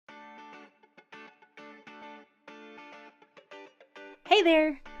Hey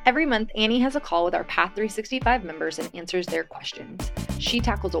there! Every month, Annie has a call with our Path 365 members and answers their questions. She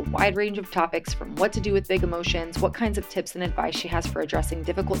tackles a wide range of topics from what to do with big emotions, what kinds of tips and advice she has for addressing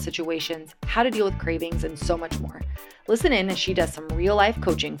difficult situations, how to deal with cravings, and so much more. Listen in as she does some real life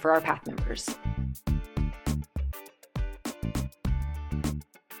coaching for our Path members.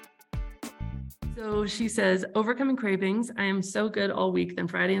 So she says, overcoming cravings. I am so good all week. Then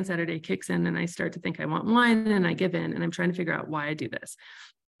Friday and Saturday kicks in and I start to think I want wine and I give in and I'm trying to figure out why I do this.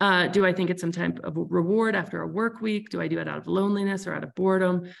 Do I think it's some type of reward after a work week? Do I do it out of loneliness or out of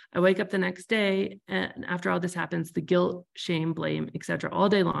boredom? I wake up the next day and after all this happens, the guilt, shame, blame, etc. all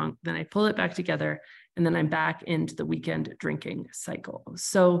day long. Then I pull it back together and then I'm back into the weekend drinking cycle.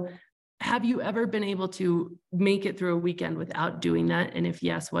 So have you ever been able to make it through a weekend without doing that? And if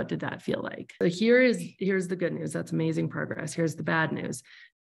yes, what did that feel like? So here's the good news. That's amazing progress. Here's the bad news.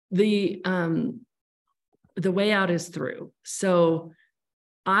 The way out is through. So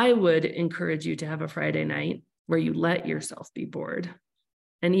I would encourage you to have a Friday night where you let yourself be bored.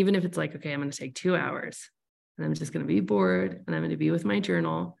 And even if it's like, okay, I'm going to take 2 hours and I'm just going to be bored and I'm going to be with my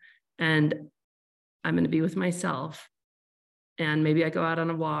journal and I'm going to be with myself. And maybe I go out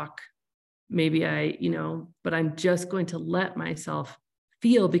on a walk. Maybe but I'm just going to let myself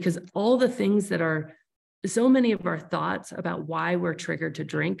feel, because all the things that are so many of our thoughts about why we're triggered to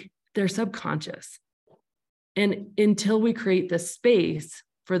drink, they're subconscious. And until we create the space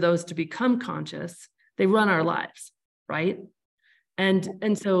for those to become conscious, they run our lives, right? And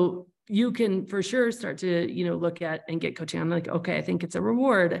so you can for sure start to, look at and get coaching. I'm like, okay, I think it's a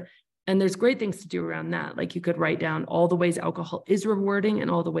reward. And there's great things to do around that. Like you could write down all the ways alcohol is rewarding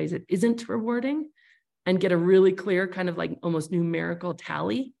and all the ways it isn't rewarding and get a really clear kind of like almost numerical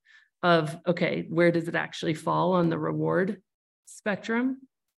tally of, okay, where does it actually fall on the reward spectrum?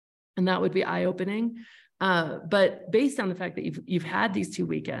 And that would be eye-opening. But based on the fact that you've had these 2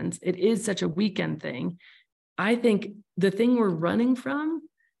 weekends, it is such a weekend thing. I think the thing we're running from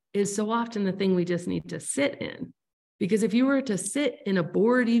is so often the thing we just need to sit in. Because if you were to sit in a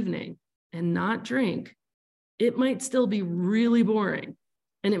bored evening and not drink, it might still be really boring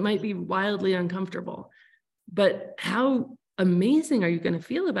and it might be wildly uncomfortable. But how amazing are you going to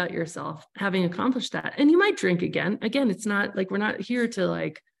feel about yourself having accomplished that? And you might drink again. Again, it's not like we're not here to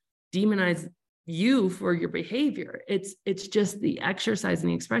like demonize you for your behavior. It's just the exercise and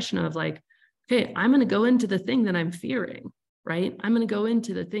the expression of like, okay, I'm going to go into the thing that I'm fearing, right? I'm going to go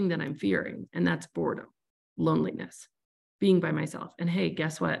into the thing that I'm fearing, and that's boredom, loneliness, being by myself. And hey,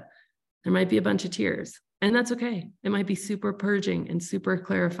 guess what? There might be a bunch of tears, and that's okay. It might be super purging and super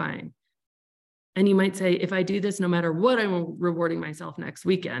clarifying. And you might say, if I do this, no matter what, I'm rewarding myself next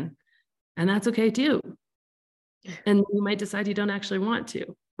weekend. And that's okay too. And you might decide you don't actually want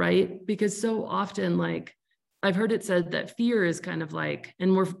to, right? Because so often, like I've heard it said that fear is kind of like,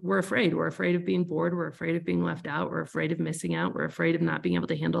 and we're afraid. We're afraid of being bored. We're afraid of being left out. We're afraid of missing out. We're afraid of not being able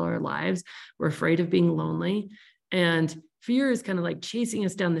to handle our lives. We're afraid of being lonely. And fear is kind of like chasing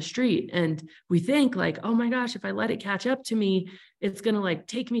us down the street. And we think like, oh my gosh, if I let it catch up to me, it's going to like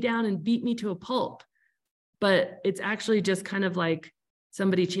take me down and beat me to a pulp. But it's actually just kind of like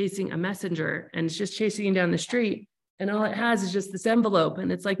somebody chasing a messenger, and it's just chasing you down the street. And all it has is just this envelope.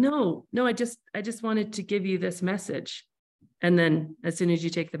 And it's like, no, I just wanted to give you this message. And then as soon as you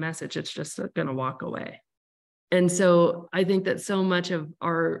take the message, it's just going to walk away. And so I think that so much of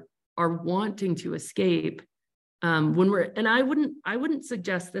our wanting to escape, and I wouldn't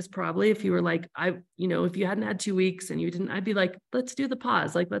suggest this probably if you were like, if you hadn't had 2 weeks and you didn't, I'd be like, let's do the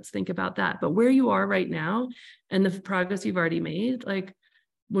pause. Like, let's think about that. But where you are right now and the progress you've already made, like,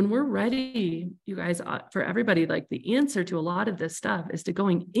 when we're ready, you guys, for everybody, like the answer to a lot of this stuff is to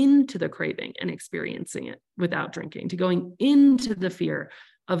going into the craving and experiencing it without drinking, to going into the fear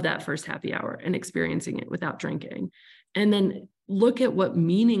of that first happy hour and experiencing it without drinking. And then look at what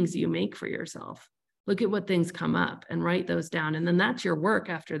meanings you make for yourself. Look at what things come up and write those down. And then that's your work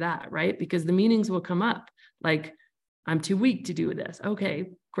after that, right? Because the meanings will come up. Like, I'm too weak to do this. Okay,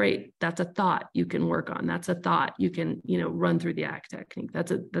 great. That's a thought you can work on. That's a thought you can, run through the ACT technique.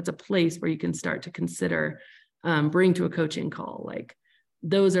 That's a place where you can start to consider, bring to a coaching call. Like,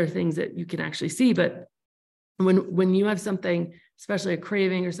 those are things that you can actually see. But when you have something, especially a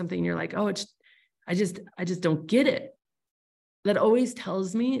craving or something, you're like, oh, I just don't get it. That always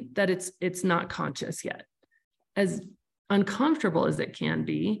tells me that it's not conscious yet. As uncomfortable as it can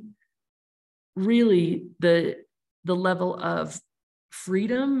be, really the level of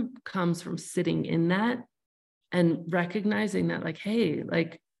freedom comes from sitting in that and recognizing that, like, hey,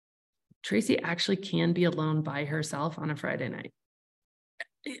 like Tracy actually can be alone by herself on a Friday night.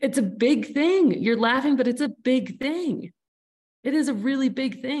 It's a big thing. You're laughing, but it's a big thing. It is a really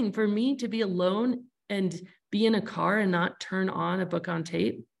big thing for me to be alone and be in a car and not turn on a book on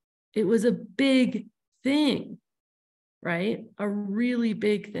tape. It was a big thing, right? A really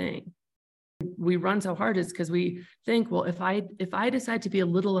big thing. We run so hard is because we think, well, if I decide to be a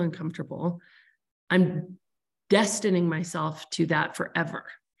little uncomfortable, I'm destining myself to that forever,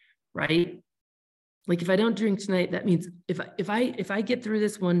 right? Like if I don't drink tonight, that means if I get through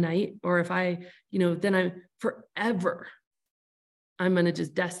this one night, or if I, then I'm forever, I'm going to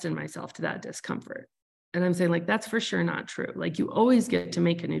just destine myself to that discomfort. And I'm saying, like, that's for sure not true. Like, you always get to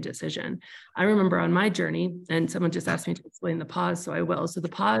make a new decision. I remember on my journey, and someone just asked me to explain the pause, so I will. So the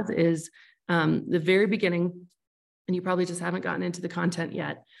pause is the very beginning, and you probably just haven't gotten into the content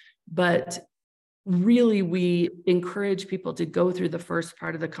yet, but really we encourage people to go through the first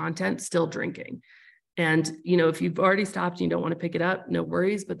part of the content still drinking. And, if you've already stopped and you don't want to pick it up, no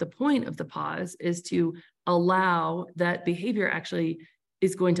worries. But the point of the pause is to allow that behavior actually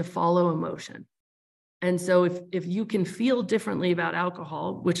is going to follow emotion. And so if you can feel differently about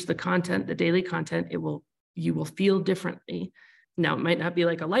alcohol, which the daily content, you will feel differently. Now, it might not be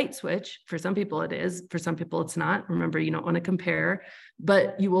like a light switch. For some people it is, for some people it's not. Remember, you don't want to compare,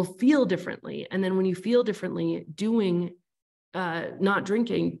 but you will feel differently. And then when you feel differently, not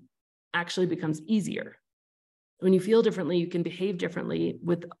drinking actually becomes easier. When you feel differently, you can behave differently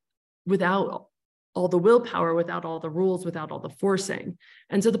without all the willpower, without all the rules, without all the forcing.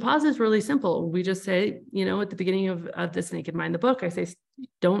 And so the pause is really simple. We just say, at the beginning of This Naked Mind, the book, I say,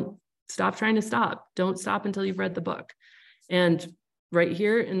 don't stop trying to stop. Don't stop until you've read the book. And right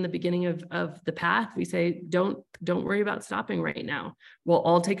here in the beginning of the path, we say, don't worry about stopping right now. We'll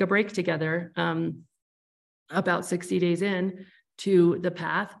all take a break together about 60 days in to the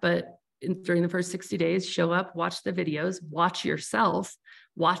path, but during the first 60 days, show up, watch the videos, watch yourself,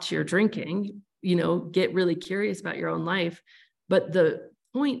 watch your drinking, get really curious about your own life. But the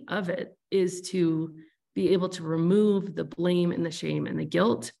point of it is to be able to remove the blame and the shame and the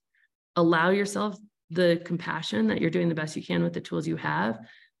guilt, allow yourself the compassion that you're doing the best you can with the tools you have.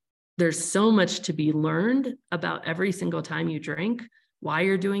 There's so much to be learned about every single time you drink, why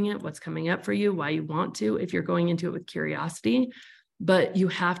you're doing it, what's coming up for you, why you want to, if you're going into it with curiosity. But you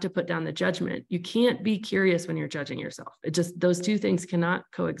have to put down the judgment. You can't be curious when you're judging yourself. Those two things cannot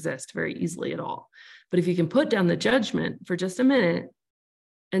coexist very easily at all. But if you can put down the judgment for just a minute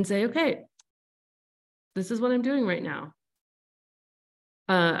and say, okay, this is what I'm doing right now.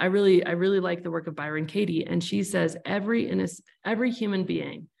 I really like the work of Byron Katie. And she says every human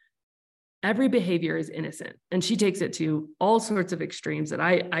being, every behavior is innocent. And she takes it to all sorts of extremes that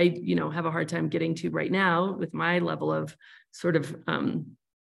I have a hard time getting to right now with my level of sort of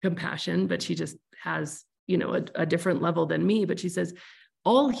compassion, but she just has, a different level than me. But she says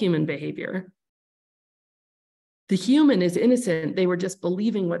all human behavior, the human is innocent. They were just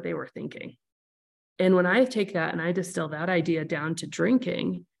believing what they were thinking. And when I take that and I distill that idea down to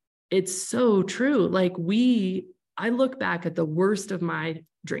drinking, it's so true. Like I look back at the worst of my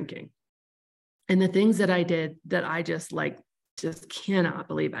drinking and the things that I did that I just cannot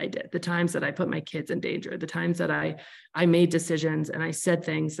believe I did. The times that I put my kids in danger, the times that I made decisions and I said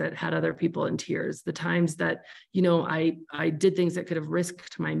things that had other people in tears, the times that, I did things that could have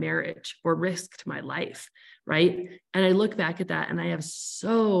risked my marriage or risked my life, right? And I look back at that and I have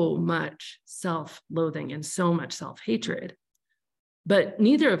so much self-loathing and so much self-hatred. But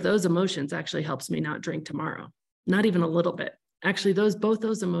neither of those emotions actually helps me not drink tomorrow, not even a little bit. Actually, both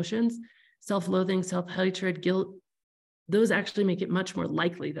those emotions, self-loathing, self-hatred, guilt, those actually make it much more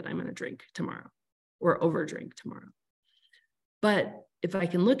likely that I'm going to drink tomorrow or overdrink tomorrow. But if I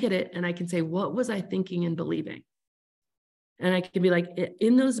can look at it and I can say, what was I thinking and believing? And I can be like,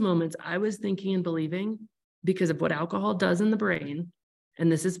 in those moments, I was thinking and believing because of what alcohol does in the brain.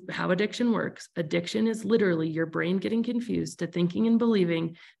 And this is how addiction works. Addiction is literally your brain getting confused to thinking and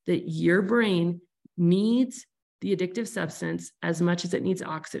believing that your brain needs the addictive substance as much as it needs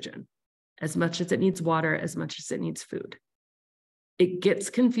oxygen, as much as it needs water, as much as it needs food. It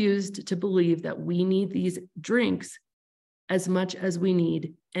gets confused to believe that we need these drinks as much as we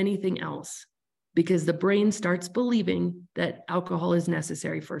need anything else, because the brain starts believing that alcohol is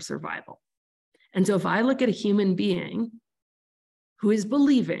necessary for survival. And so if I look at a human being who is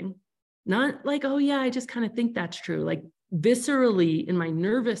believing, not like, oh yeah, I just kind of think that's true, like viscerally in my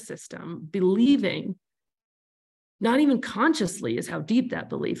nervous system, believing, not even consciously is how deep that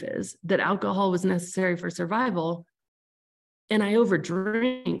belief is, that alcohol was necessary for survival, and I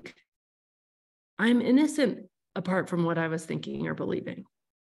overdrink, I'm innocent apart from what I was thinking or believing.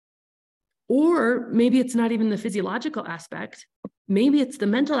 Or maybe it's not even the physiological aspect. Maybe it's the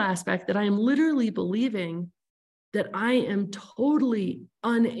mental aspect that I am literally believing that I am totally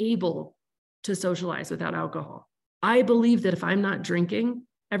unable to socialize without alcohol. I believe that if I'm not drinking,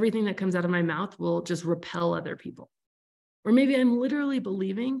 everything that comes out of my mouth will just repel other people. Or maybe I'm literally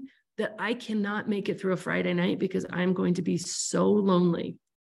believing that I cannot make it through a Friday night because I'm going to be so lonely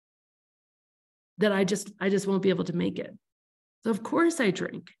that I just won't be able to make it. So of course I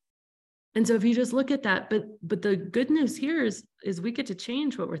drink. And so if you just look at that, but the good news here is we get to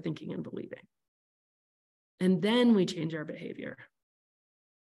change what we're thinking and believing. And then we change our behavior.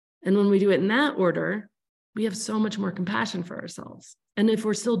 And when we do it in that order, we have so much more compassion for ourselves. And if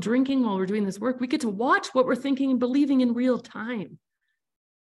we're still drinking while we're doing this work, we get to watch what we're thinking and believing in real time,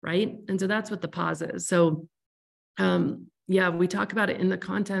 right? And so that's what the pause is. So we talk about it in the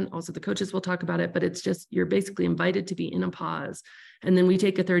content. Also, the coaches will talk about it, but it's just, you're basically invited to be in a pause. And then we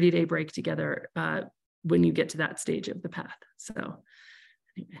take a 30-day break together when you get to that stage of the path. So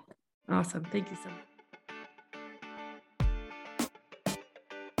anyway, awesome. Thank you so much.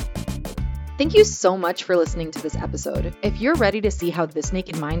 Thank you so much for listening to this episode. If you're ready to see how This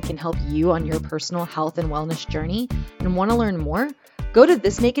Naked Mind can help you on your personal health and wellness journey and want to learn more, go to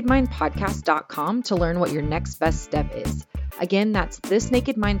thisnakedmindpodcast.com to learn what your next best step is. Again, that's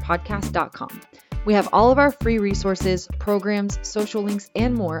thisnakedmindpodcast.com. We have all of our free resources, programs, social links,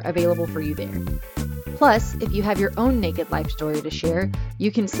 and more available for you there. Plus, if you have your own naked life story to share,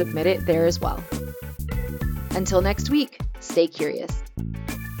 you can submit it there as well. Until next week, stay curious.